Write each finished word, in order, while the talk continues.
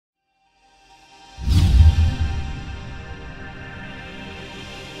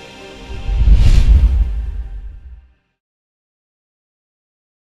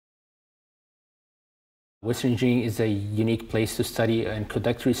Western engineering is a unique place to study and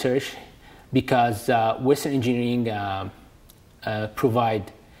conduct research because Western engineering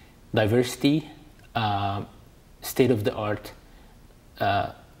provide diversity, state-of-the-art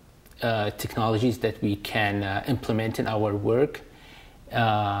technologies that we can implement in our work.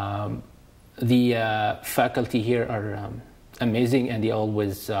 The faculty here are amazing, and they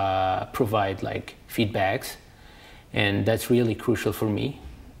always provide like feedbacks, and that's really crucial for me.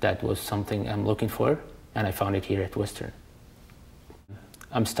 That was something I'm looking for, and I found it here at Western.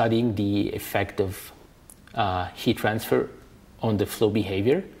 I'm studying the effect of heat transfer on the flow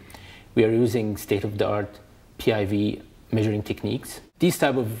behavior. We are using state-of-the-art PIV measuring techniques. These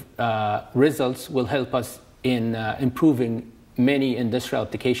type of results will help us in improving many industrial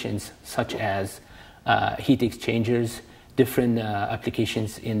applications, such as heat exchangers, different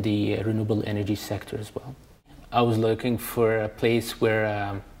applications in the renewable energy sector as well. I was looking for a place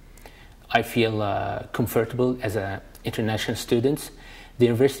where I feel comfortable as an international student. The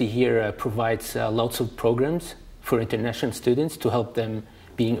university here provides lots of programs for international students to help them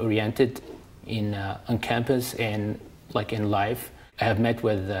being oriented on campus and like in life. I have met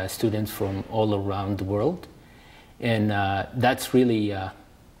with students from all around the world, and that's really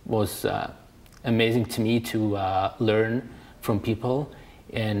was amazing to me to learn from people.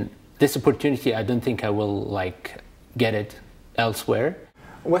 And this opportunity, I don't think I will like get it elsewhere.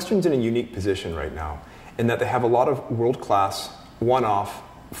 Western's in a unique position right now in that they have a lot of world-class, one-off,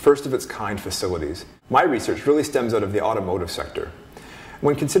 first-of-its-kind facilities. My research really stems out of the automotive sector.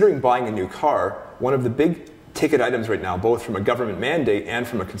 When considering buying a new car, one of the big ticket items right now, both from a government mandate and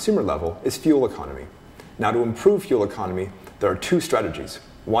from a consumer level, is fuel economy. Now, to improve fuel economy, there are two strategies.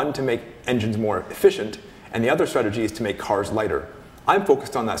 One, to make engines more efficient, and the other strategy is to make cars lighter. I'm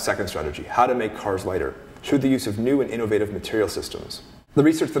focused on that second strategy, how to make cars lighter, through the use of new and innovative material systems. The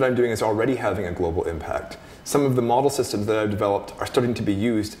research that I'm doing is already having a global impact. Some of the model systems that I've developed are starting to be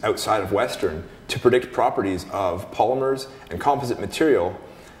used outside of Western to predict properties of polymers and composite material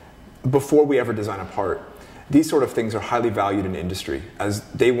before we ever design a part. These sort of things are highly valued in industry, as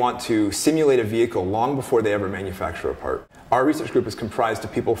they want to simulate a vehicle long before they ever manufacture a part. Our research group is comprised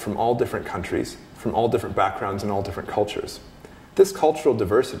of people from all different countries, from all different backgrounds and all different cultures. This cultural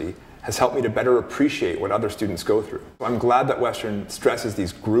diversity has helped me to better appreciate what other students go through. I'm glad that Western stresses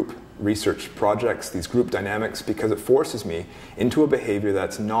these group research projects, these group dynamics, because it forces me into a behavior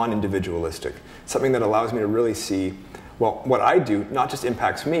that's non-individualistic, something that allows me to really see, well, what I do not just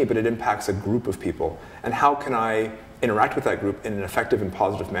impacts me, but it impacts a group of people, and how can I interact with that group in an effective and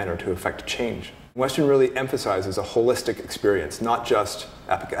positive manner to affect change. Western really emphasizes a holistic experience, not just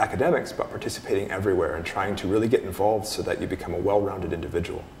academics, but participating everywhere and trying to really get involved so that you become a well-rounded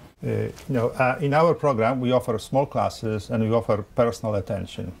individual. In our program, we offer small classes and we offer personal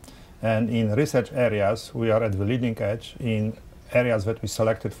attention. And in research areas, we are at the leading edge in areas that we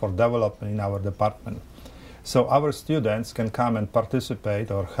selected for development in our department. So our students can come and participate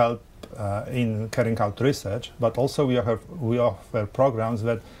or help in carrying out research, but also we offer programs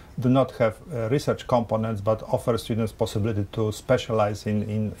that do not have research components, but offer students possibility to specialize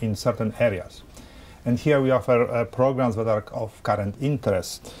in certain areas. And here we offer programs that are of current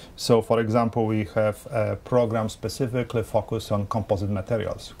interest. So, for example, we have a program specifically focused on composite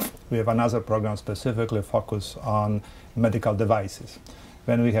materials. We have another program specifically focused on medical devices.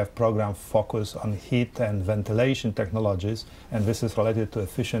 Then we have program focused on heat and ventilation technologies, and this is related to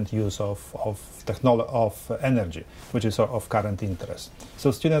efficient use of energy, which is of current interest.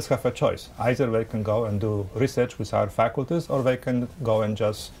 So students have a choice. Either they can go and do research with our faculties, or they can go and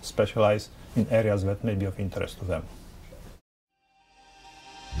just specialize in areas that may be of interest to them.